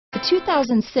The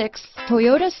 2006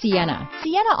 Toyota Sienna.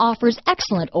 Sienna offers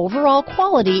excellent overall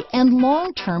quality and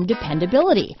long-term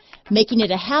dependability, making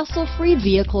it a hassle-free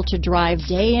vehicle to drive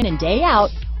day in and day out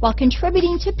while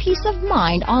contributing to peace of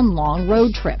mind on long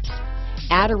road trips.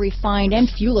 Add a refined and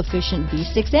fuel-efficient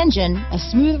V6 engine, a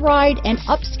smooth ride, and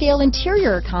upscale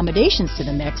interior accommodations to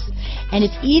the mix, and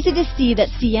it's easy to see that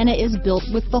Sienna is built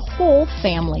with the whole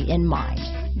family in mind.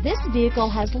 This vehicle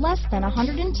has less than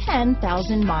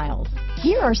 110,000 miles.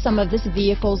 Here are some of this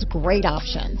vehicle's great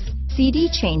options: CD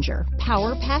changer,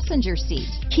 power passenger seat,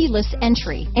 keyless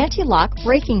entry, anti-lock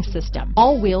braking system,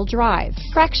 all-wheel drive,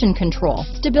 traction control,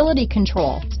 stability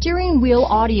control, steering wheel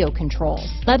audio controls,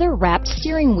 leather-wrapped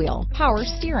steering wheel, power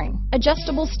steering,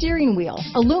 adjustable steering wheel,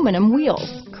 aluminum wheels,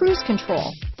 cruise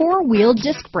control, four-wheel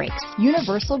disc brakes,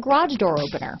 universal garage door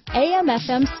opener,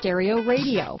 AM/FM stereo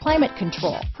radio, climate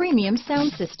control, premium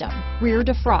sound system, rear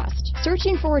defrost.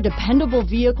 Searching for a dependable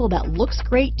vehicle that looks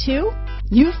great too?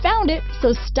 You found it,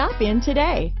 so stop in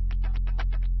today.